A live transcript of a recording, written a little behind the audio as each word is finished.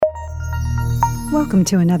Welcome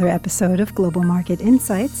to another episode of Global Market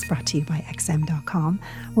Insights, brought to you by XM.com,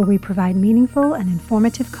 where we provide meaningful and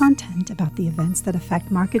informative content about the events that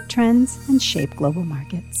affect market trends and shape global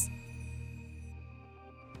markets.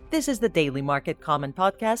 This is the Daily Market Comment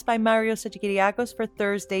Podcast by Mario Hadjikyriacos for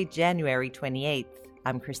Thursday, January 28th.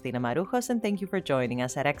 I'm Christina Marujos, and thank you for joining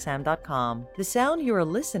us at XM.com. The sound you are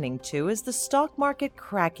listening to is the stock market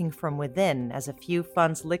cracking from within as a few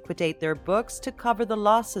funds liquidate their books to cover the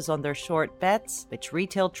losses on their short bets, which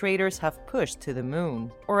retail traders have pushed to the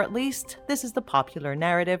moon. Or at least, this is the popular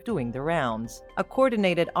narrative doing the rounds. A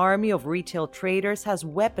coordinated army of retail traders has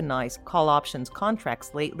weaponized call options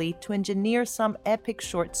contracts lately to engineer some epic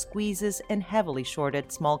short squeezes in heavily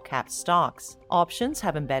shorted small-cap stocks. Options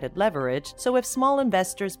have embedded leverage, so if small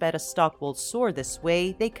investors bet a stock will soar this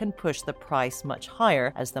way, they can push the price much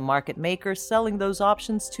higher, as the market makers selling those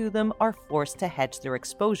options to them are forced to hedge their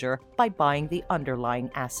exposure by buying the underlying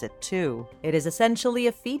asset too. It is essentially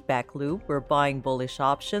a feedback loop where buying bullish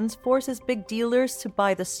options forces big dealers to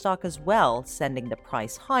buy the stock as well, sending the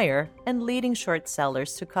price higher and leading short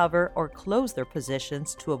sellers to cover or close their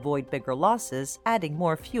positions to avoid bigger losses, adding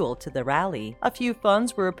more fuel to the rally. A few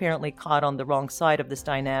funds were apparently caught on the wrong side of this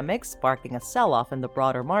dynamic, sparking a sell-off in the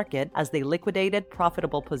broader market as they liquidated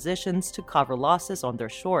profitable positions to cover losses on their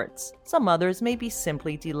shorts. Some others may be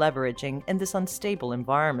simply deleveraging in this unstable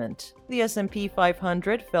environment. The S&P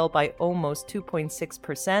 500 fell by almost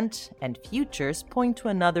 2.6%, and futures point to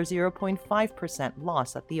another 0.5%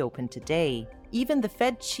 loss at the open today. Even the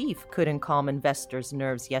Fed chief couldn't calm investors'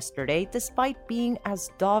 nerves yesterday, despite being as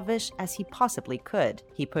dovish as he possibly could.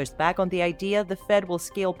 He pushed back on the idea the Fed will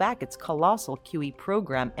scale back its colossal QE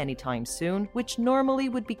program anytime soon, which normally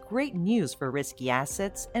would be great news for risky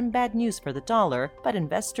assets and bad news for the dollar, but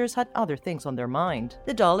investors had other things on their mind.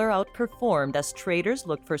 The dollar outperformed as traders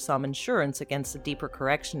looked for some insurance against a deeper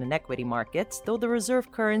correction in equity markets, though the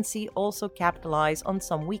reserve currency also capitalized on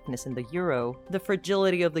some weakness in the euro. The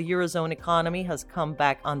fragility of the Eurozone economy has come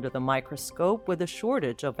back under the microscope, with a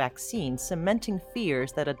shortage of vaccines cementing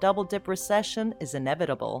fears that a double-dip recession is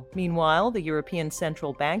inevitable. Meanwhile, the European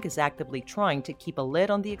Central Bank is actively trying to keep a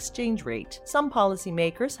lid on the exchange rate. Some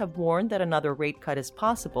policymakers have warned that another rate cut is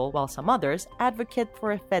possible, while some others advocate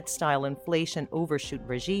for a Fed-style inflation overshoot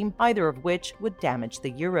regime, either of which would damage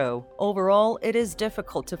the euro. Overall, it is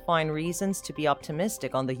difficult to find reasons to be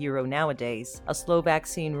optimistic on the euro nowadays. A slow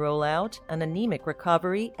vaccine rollout, an anemic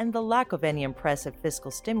recovery, and the lack of any impressive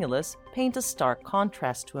fiscal stimulus paint a stark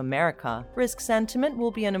contrast to America. Risk sentiment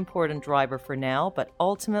will be an important driver for now, but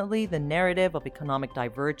ultimately the narrative of economic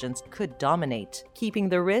divergence could dominate, keeping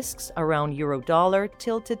the risks around euro-dollar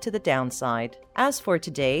tilted to the downside. As for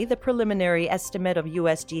today, the preliminary estimate of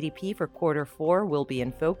U.S. GDP for Q4 will be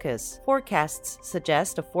in focus. Forecasts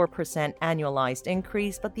suggest a 4% annualized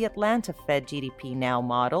increase, but the Atlanta Fed GDP Now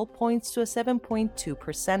model points to a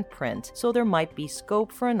 7.2% print, so there might be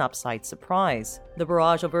scope for an upside surprise. The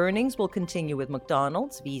barrage of earnings will continue with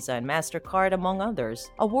McDonald's, Visa, and MasterCard, among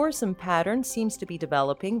others. A worrisome pattern seems to be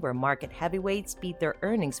developing where market heavyweights beat their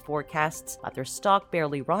earnings forecasts, but their stock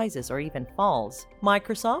barely rises or even falls.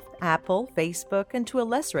 Microsoft, Apple, Facebook, and to a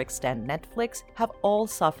lesser extent Netflix have all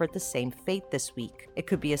suffered the same fate this week. It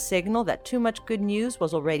could be a signal that too much good news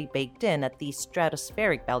was already baked in at these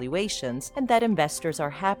stratospheric valuations, and that investors are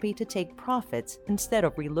happy to take profits instead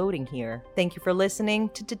of reloading here. Thank you for listening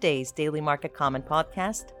to today's Daily Market Comment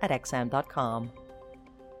Podcast at XM.com.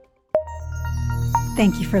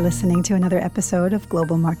 Thank you for listening to another episode of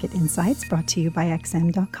Global Market Insights, brought to you by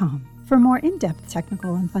XM.com. For more in-depth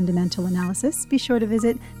technical and fundamental analysis, be sure to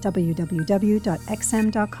visit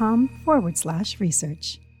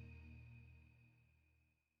www.xm.com/research.